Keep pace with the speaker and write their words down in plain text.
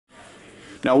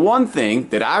Now, one thing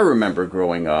that I remember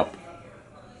growing up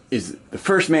is the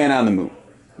first man on the moon.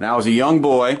 And I was a young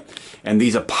boy, and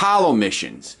these Apollo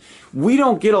missions. We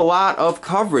don't get a lot of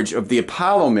coverage of the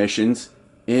Apollo missions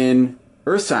in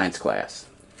Earth Science class.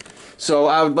 So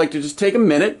I would like to just take a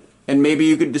minute, and maybe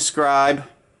you could describe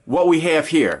what we have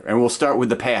here, and we'll start with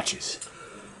the patches.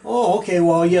 Oh, okay.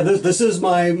 Well, yeah, this is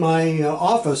my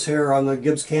office here on the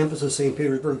Gibbs campus of St.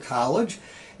 Petersburg College.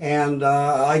 And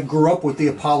I grew up with the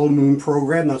Apollo Moon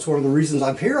program. That's one of the reasons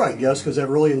I'm here, I guess, because it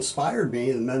really inspired me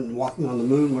and then walking on the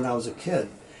moon when I was a kid.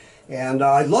 And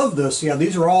I love this. Yeah,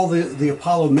 these are all the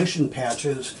Apollo mission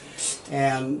patches.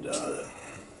 And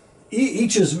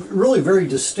each is really very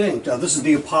distinct. This is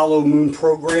the Apollo Moon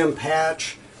program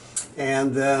patch.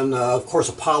 And then, of course,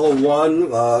 Apollo 1,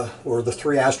 where the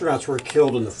 3 astronauts were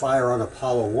killed in the fire on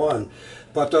Apollo 1.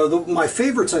 But my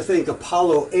favorites, I think,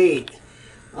 Apollo 8.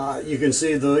 You can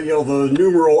see the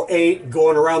numeral 8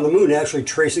 going around the moon, actually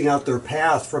tracing out their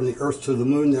path from the Earth to the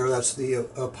moon there. That's the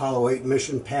Apollo 8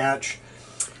 mission patch.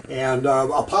 And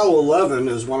Apollo 11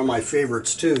 is one of my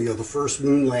favorites too. The first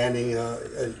moon landing,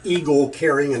 an eagle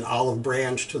carrying an olive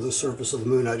branch to the surface of the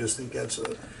moon. I just think that's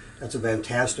a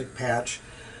fantastic patch.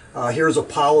 Here's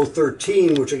Apollo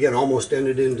 13, which again almost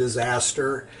ended in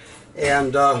disaster.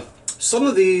 And most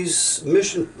of these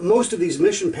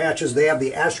mission patches, they have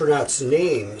the astronauts'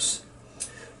 names,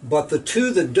 but the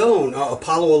two that don't,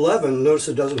 Apollo 11, notice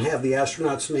it doesn't have the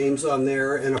astronauts' names on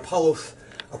there, and Apollo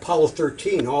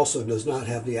 13 also does not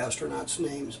have the astronauts'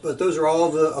 names. But those are all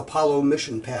the Apollo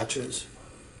mission patches.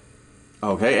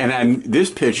 Okay, and this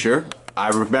picture I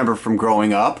remember from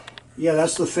growing up. Yeah,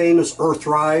 that's the famous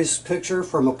Earthrise picture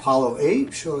from Apollo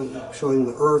 8, showing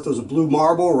the Earth as a blue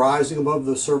marble rising above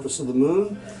the surface of the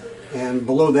moon. And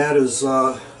below that is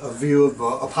a view of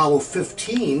Apollo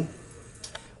 15,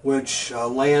 which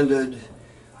landed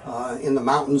in the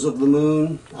mountains of the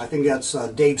moon. I think that's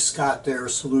Dave Scott there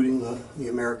saluting the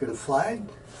American flag.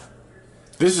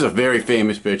 This is a very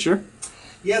famous picture.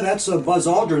 Yeah, that's Buzz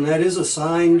Aldrin. That is a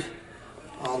signed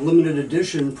limited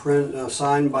edition print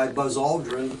signed by Buzz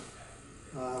Aldrin.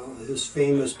 His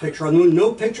famous picture on the moon.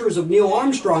 No pictures of Neil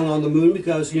Armstrong on the moon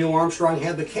because Neil Armstrong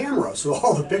had the camera, so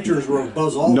all the pictures were of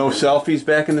Buzz Aldrin. No selfies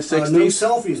back in the 60s? No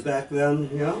selfies back then,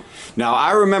 yeah. Now,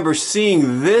 I remember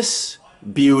seeing this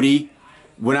beauty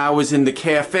when I was in the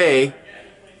cafe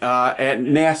at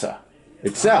NASA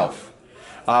itself.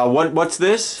 What's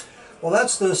this? Well,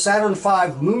 that's the Saturn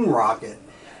V moon rocket.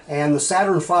 And the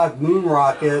Saturn V moon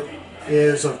rocket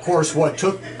is, of course, what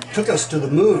took us to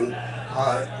the moon.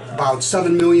 About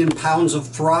 7 million pounds of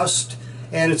thrust.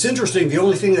 And it's interesting, the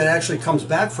only thing that actually comes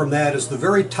back from that is the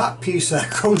very top piece, that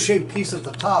cone-shaped piece at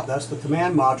the top. That's the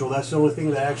command module. That's the only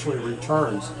thing that actually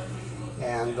returns.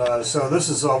 And so this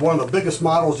is one of the biggest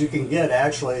models you can get,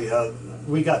 actually.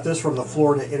 We got this from the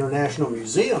Florida International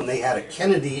Museum. They had a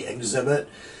Kennedy exhibit.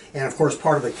 And of course,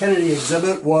 part of the Kennedy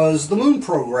exhibit was the moon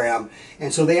program.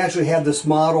 And so they actually had this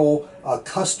model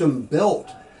custom built.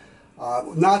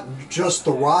 Not just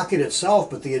the rocket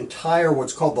itself, but the entire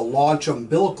what's called the launch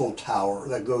umbilical tower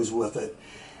that goes with it.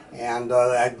 And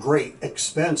at great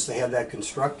expense, they had that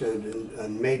constructed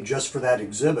and made just for that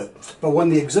exhibit. But when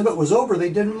the exhibit was over, they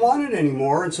didn't want it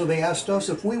anymore, and so they asked us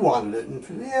if we wanted it.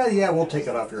 And yeah, we'll take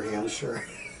it off your hands, sure.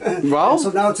 Well, so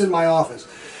now it's in my office.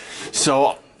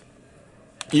 So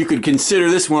you could consider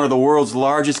this one of the world's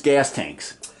largest gas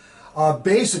tanks.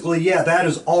 Basically, yeah, that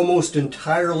is almost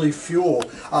entirely fuel.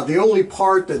 The only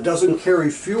part that doesn't carry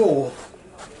fuel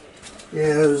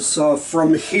is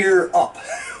from here up.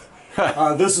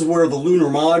 This is where the lunar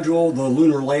module, the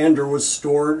lunar lander was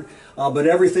stored, but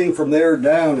everything from there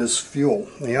down is fuel.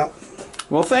 Yep.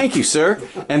 Well, thank you, sir,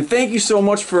 and thank you so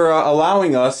much for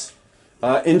allowing us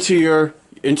into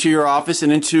your office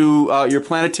and into your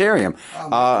planetarium.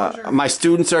 My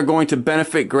students are going to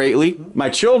benefit greatly. My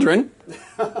children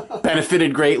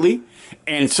benefited greatly,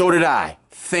 and so did I.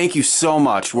 Thank you so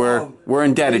much. We're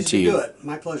indebted to you. Do it.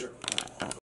 My pleasure.